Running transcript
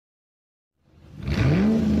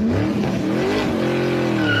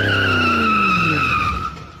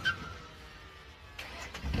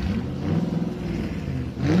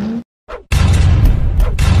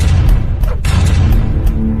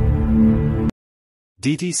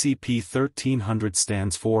DTC P1300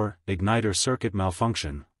 stands for Igniter Circuit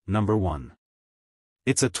Malfunction, number 1.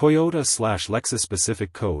 It's a Toyota/Lexus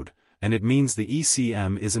specific code, and it means the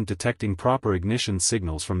ECM isn't detecting proper ignition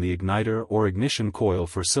signals from the igniter or ignition coil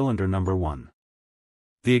for cylinder number 1.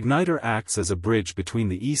 The igniter acts as a bridge between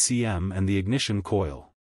the ECM and the ignition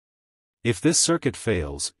coil. If this circuit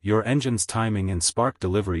fails, your engine's timing and spark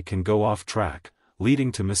delivery can go off track,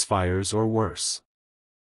 leading to misfires or worse.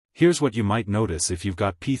 Here's what you might notice if you've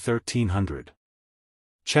got P1300.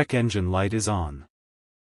 Check engine light is on.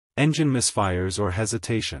 Engine misfires or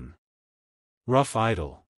hesitation. Rough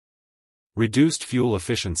idle. Reduced fuel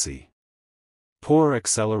efficiency. Poor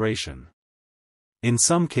acceleration. In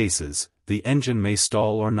some cases, the engine may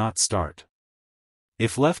stall or not start.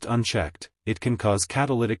 If left unchecked, it can cause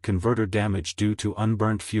catalytic converter damage due to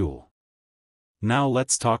unburnt fuel. Now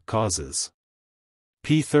let's talk causes.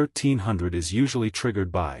 P1300 is usually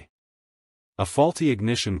triggered by a faulty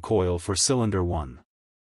ignition coil for cylinder 1.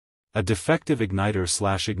 A defective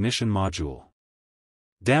igniter/ignition module.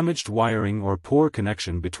 Damaged wiring or poor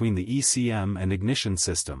connection between the ECM and ignition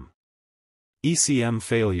system. ECM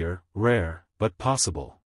failure, rare, but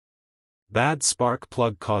possible. Bad spark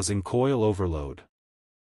plug causing coil overload.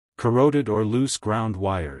 Corroded or loose ground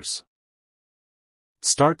wires.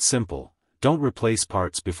 Start simple, don't replace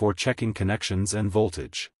parts before checking connections and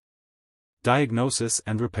voltage. Diagnosis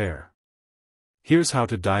and repair. Here's how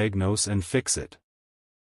to diagnose and fix it.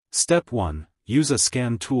 Step 1. Use a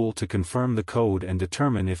scan tool to confirm the code and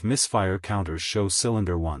determine if misfire counters show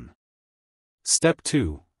cylinder 1. Step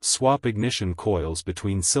 2. Swap ignition coils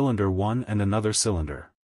between cylinder 1 and another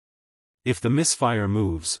cylinder. If the misfire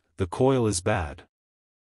moves, the coil is bad.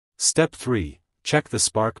 Step 3. Check the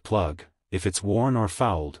spark plug. If it's worn or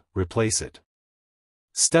fouled, replace it.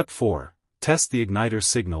 Step 4. Test the igniter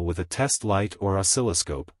signal with a test light or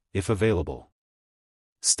oscilloscope, if available.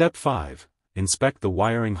 Step 5. Inspect the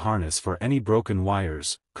wiring harness for any broken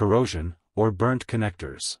wires, corrosion, or burnt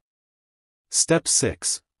connectors. Step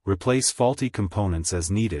 6. Replace faulty components as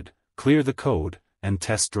needed, clear the code, and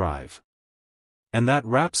test drive. And that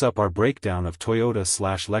wraps up our breakdown of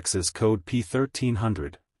Toyota/Lexus code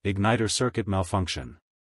P1300, Igniter Circuit Malfunction.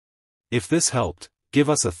 If this helped, give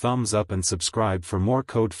us a thumbs up and subscribe for more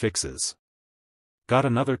code fixes. Got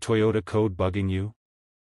another Toyota code bugging you?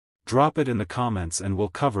 Drop it in the comments and we'll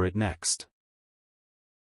cover it next.